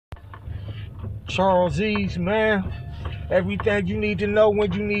Charles East, man. Everything you need to know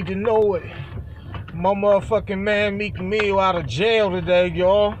when you need to know it. My motherfucking man Meek Mill out of jail today,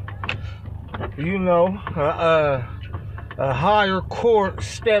 y'all. You know, a higher court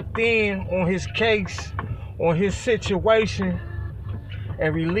stepped in on his case, on his situation,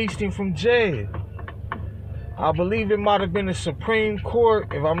 and released him from jail. I believe it might have been the Supreme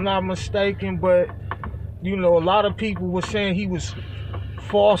Court, if I'm not mistaken, but, you know, a lot of people were saying he was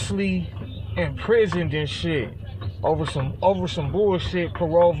falsely imprisoned and shit over some bullshit,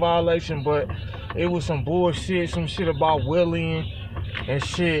 parole violation, but it was some bullshit, some shit about Willie and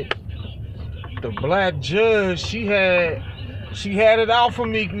shit. The black judge, she had it out for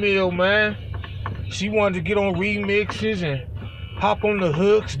Meek Mill, man. She wanted to get on remixes and hop on the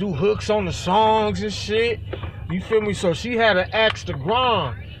hooks, do hooks on the songs and shit. You feel me? So she had an axe to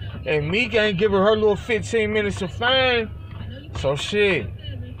grind. And Meek ain't giving her little 15 minutes of fame. So shit,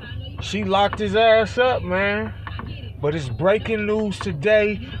 she locked his ass up, man. But it's breaking news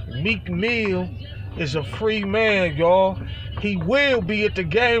today. Meek Mill is a free man, y'all. He will be at the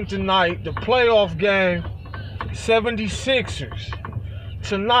game tonight, the playoff game, 76ers.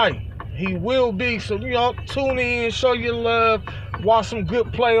 Tonight, he will be. So, you know, tune in, show your love, watch some good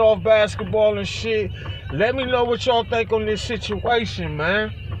playoff basketball and shit. Let me know what y'all think on this situation,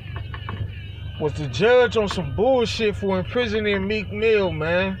 man. Was the judge on some bullshit for imprisoning Meek Mill,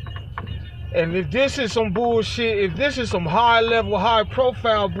 man? And if this is some bullshit, if this is some high-level,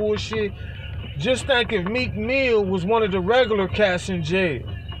 high-profile bullshit, just think if Meek Mill was one of the regular cats in jail.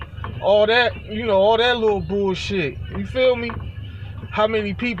 All that, you know, all that little bullshit. You feel me? How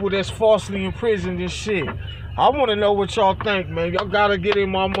many people that's falsely imprisoned and shit. I want to know what y'all think, man. Y'all gotta get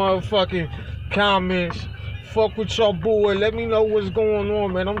in my motherfucking comments. Fuck with your boy. Let me know what's going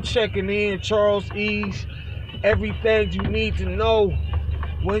on, man. I'm checking in. Charles East. Everything you need to know.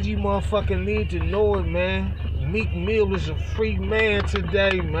 When you motherfucking need to know it, man. Meek Mill is a free man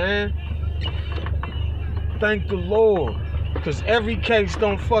today, man. Thank the Lord. Because every case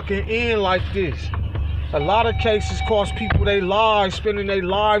don't fucking end like this. A lot of cases cost people their lives, spending their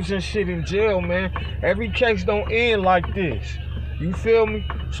lives and shit in jail, man. Every case don't end like this. You feel me?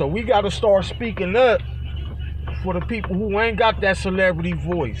 So we got to start speaking up for the people who ain't got that celebrity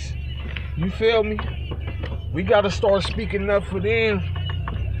voice. You feel me? We got to start speaking up for them.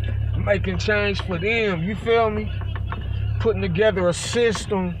 Making change for them. You feel me? Putting together a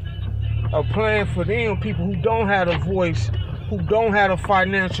system, a plan for them, people who don't have a voice, who don't have the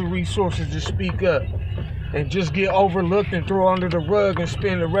financial resources to speak up and just get overlooked and throw under the rug and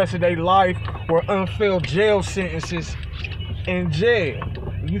spend the rest of their life or unfilled jail sentences in jail.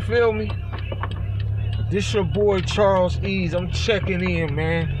 You feel me? This your boy Charles East. I'm checking in,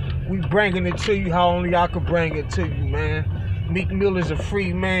 man. We bringing it to you how only I could bring it to you, man. Meek Mill is a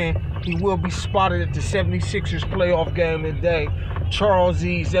free man. He will be spotted at the 76ers playoff game today. Charles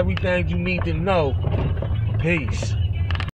East, everything you need to know. Peace.